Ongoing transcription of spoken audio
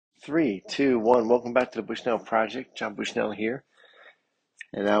Three, two, one. Welcome back to the Bushnell Project. John Bushnell here.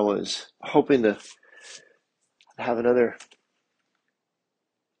 And I was hoping to have another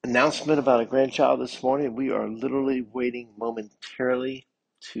announcement about a grandchild this morning. We are literally waiting momentarily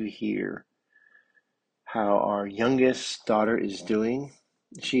to hear how our youngest daughter is doing.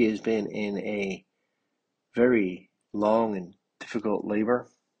 She has been in a very long and difficult labor.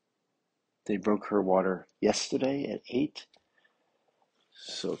 They broke her water yesterday at 8,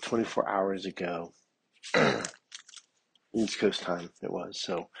 so 24 hours ago. East Coast time it was.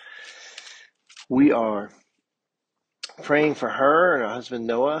 So we are praying for her and her husband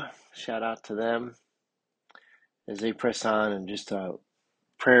Noah. Shout out to them as they press on, and just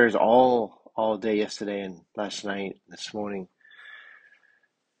prayers all day yesterday and last night, this morning,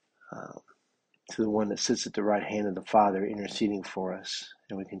 uh, to the one that sits at the right hand of the Father, interceding for us.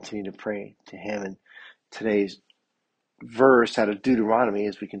 And we continue to pray to Him. And today's verse out of Deuteronomy,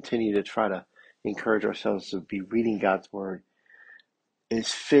 as we continue to try to encourage ourselves to be reading God's Word,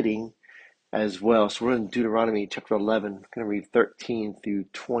 is fitting as well. So we're in Deuteronomy chapter 11. I'm going to read 13 through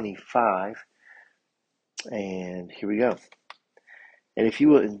 25. And here we go. And if you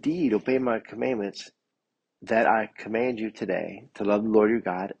will indeed obey my commandments that I command you today, to love the Lord your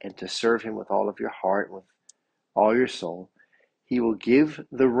God and to serve him with all of your heart and with all your soul, he will give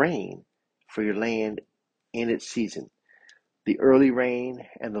the rain for your land in its season, the early rain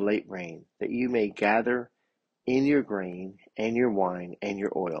and the late rain, that you may gather in your grain and your wine and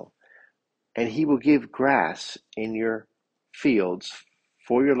your oil. And he will give grass in your fields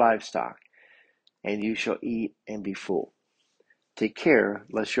for your livestock, and you shall eat and be full. Take care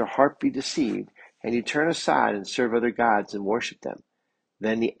lest your heart be deceived, and you turn aside and serve other gods and worship them.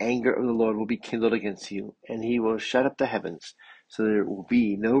 Then the anger of the Lord will be kindled against you, and he will shut up the heavens, so that there will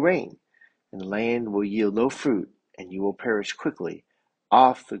be no rain, and the land will yield no fruit, and you will perish quickly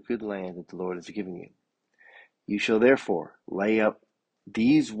off the good land that the Lord has given you. You shall therefore lay up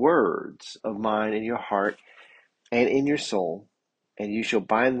these words of mine in your heart and in your soul, and you shall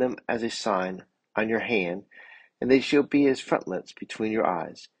bind them as a sign on your hand, and they shall be as frontlets between your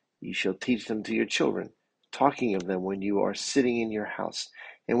eyes. You shall teach them to your children, talking of them when you are sitting in your house,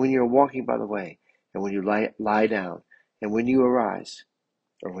 and when you are walking by the way, and when you lie down, and when you arise,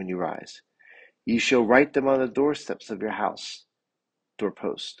 or when you rise. You shall write them on the doorsteps of your house,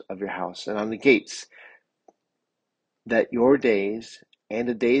 doorpost of your house, and on the gates, that your days and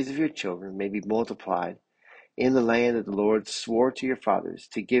the days of your children may be multiplied in the land that the Lord swore to your fathers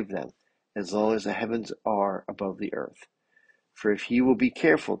to give them, as long as the heavens are above the earth. For if you will be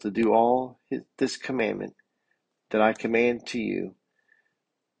careful to do all this commandment that I command to you,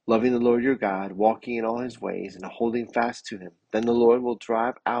 loving the Lord your God, walking in all his ways, and holding fast to him, then the Lord will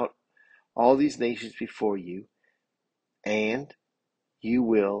drive out all these nations before you, and you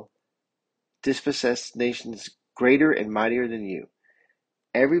will dispossess nations greater and mightier than you.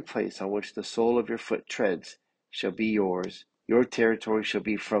 Every place on which the sole of your foot treads shall be yours. Your territory shall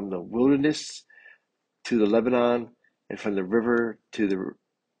be from the wilderness to the Lebanon, and from the river to the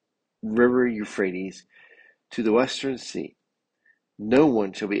river Euphrates, to the western sea. No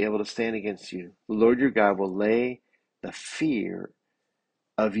one shall be able to stand against you. The Lord your God will lay the fear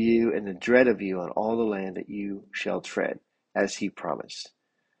of you and the dread of you on all the land that you shall tread, as he promised.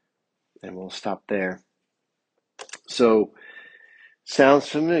 And we'll stop there. So, sounds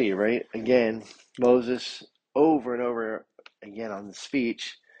familiar, right? Again, Moses over and over again on the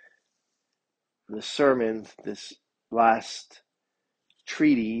speech, the sermon, this last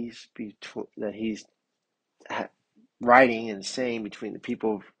treatise that he's writing and saying between the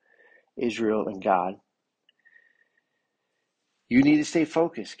people of Israel and God. You need to stay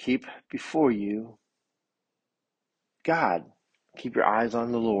focused. Keep before you God. Keep your eyes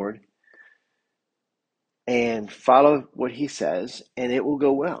on the Lord and follow what he says, and it will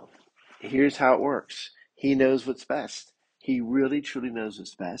go well. Here's how it works. He knows what's best. He really, truly knows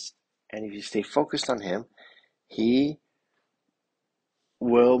what's best. And if you stay focused on him, he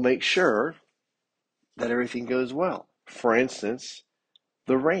will make sure that everything goes well. For instance,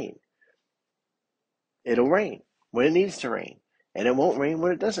 the rain. It'll rain when it needs to rain, and it won't rain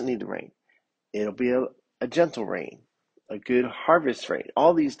when it doesn't need to rain. It'll be a gentle rain, a good harvest rain,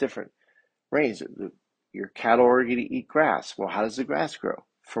 all these different rains. Your cattle are going to eat grass. Well, how does the grass grow?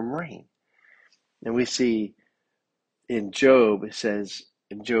 From rain. And we see in Job, it says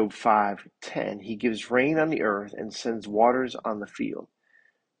in Job 5:10, he gives rain on the earth and sends waters on the field.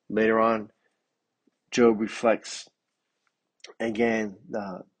 Later on, Job reflects again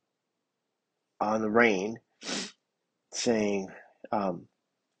on the rain, saying,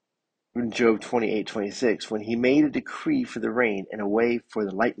 in Job 28:26, when he made a decree for the rain and a way for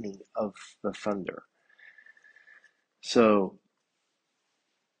the lightning of the thunder. So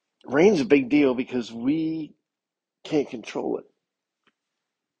rain's a big deal because we can't control it,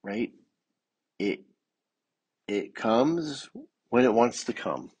 right? It it comes when it wants to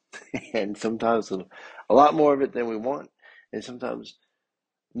come. And sometimes a lot more of it than we want, and sometimes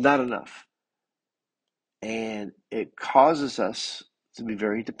not enough. And it causes us to be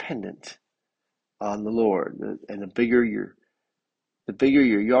very dependent on the Lord. And the bigger your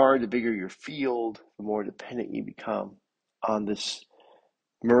yard, the bigger your field, the more dependent you become on this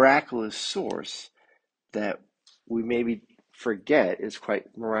miraculous source that we maybe forget is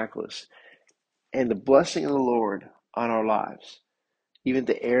quite miraculous. And the blessing of the Lord on our lives, even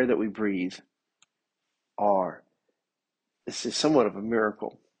the air that we breathe, are this is somewhat of a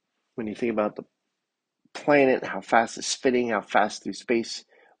miracle when you think about the planet, how fast it's spinning, how fast through space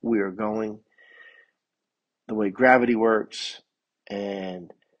we are going, the way gravity works,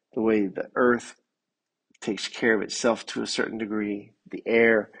 and the way the earth takes care of itself to a certain degree, the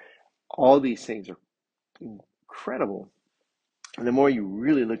air, all these things are incredible. And the more you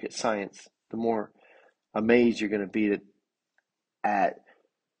really look at science, the more amazed you're going to be at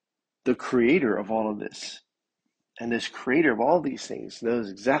the creator of all of this. And this creator of all these things knows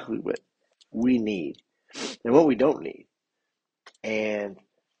exactly what we need and what we don't need. And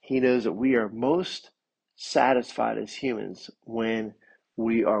he knows that we are most satisfied as humans when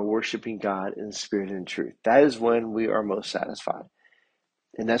we are worshiping God in spirit and in truth. That is when we are most satisfied.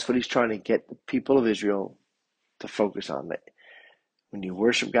 And that's what he's trying to get the people of Israel to focus on. That when you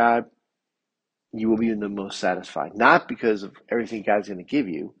worship God, you will be the most satisfied. Not because of everything God's going to give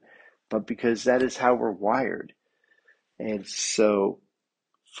you, but because that is how we're wired. And so,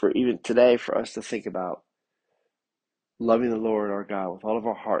 for even today, for us to think about loving the Lord our God with all of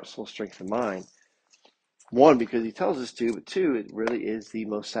our heart, soul, strength, and mind, one, because he tells us to, but two, it really is the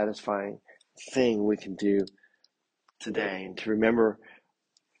most satisfying thing we can do today. And to remember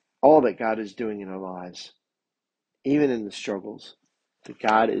all that God is doing in our lives, even in the struggles, that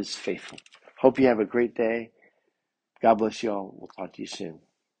God is faithful. Hope you have a great day. God bless you all. We'll talk to you soon.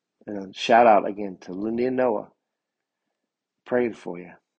 And a shout out again to Lindy and Noah, praying for you.